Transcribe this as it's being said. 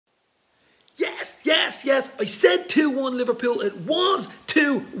Yes. I said 2-1 Liverpool. It was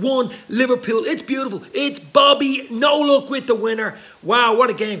 2-1 Liverpool. It's beautiful. It's Bobby No Luck with the winner. Wow, what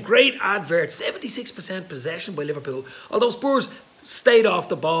a game. Great advert. 76% possession by Liverpool. Although Spurs stayed off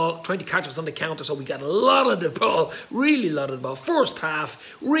the ball, trying to catch us on the counter, so we got a lot of the ball, really a lot of the ball. First half,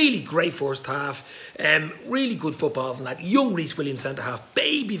 really great first half. Really good football from that. Young Reece Williams centre half,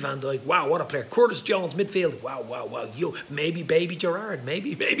 baby Van Dijk, wow, what a player. Curtis Jones midfield, wow. Maybe baby Gerrard,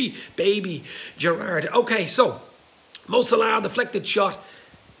 maybe baby Gerrard. Okay, so Mo Salah deflected shot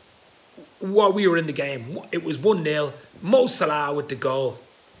while we were in the game. It was 1-0. Mo Salah with the goal.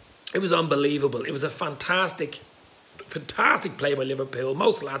 It was unbelievable. It was a fantastic play by Liverpool.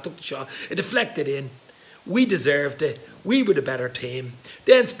 Mo Salah took the shot. It deflected in. We deserved it. We were the better team.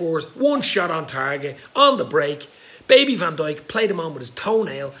 Then Spurs, one shot on target, on the break. Baby Van Dijk played him on with his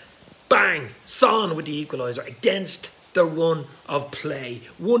toenail. Bang! Son with the equaliser against the run of play.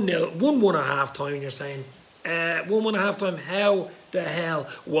 1-0, 1-1 at half time, and you're saying, 1-1 at half time, how the hell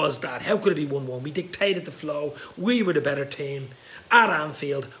was that? How could it be 1-1? We dictated the flow. We were the better team at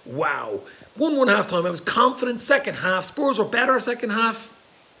Anfield. Wow. 1-1 half time. I was confident. Second half, Spurs were better second half.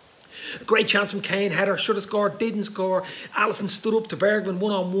 A great chance from Kane, header, should have scored, didn't score. Alisson stood up to Bergman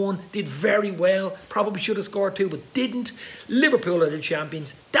one-on-one, did very well. Probably should have scored too, but didn't. Liverpool are the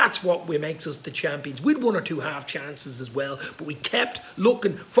champions. That's what makes us the champions. We'd 1 or 2 half chances as well, but we kept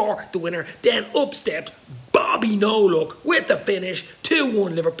looking for the winner. Then up stepped Bobby No Luck with the finish.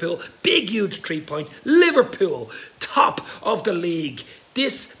 2-1 Liverpool. Big, huge 3 points. Liverpool, top of the league.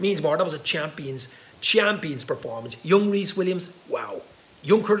 This means more. That was a champions performance. Young Reece Williams, wow.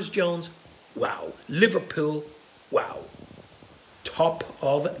 Young Curtis Jones, wow. Liverpool, wow. Top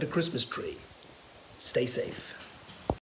of the Christmas tree. Stay safe.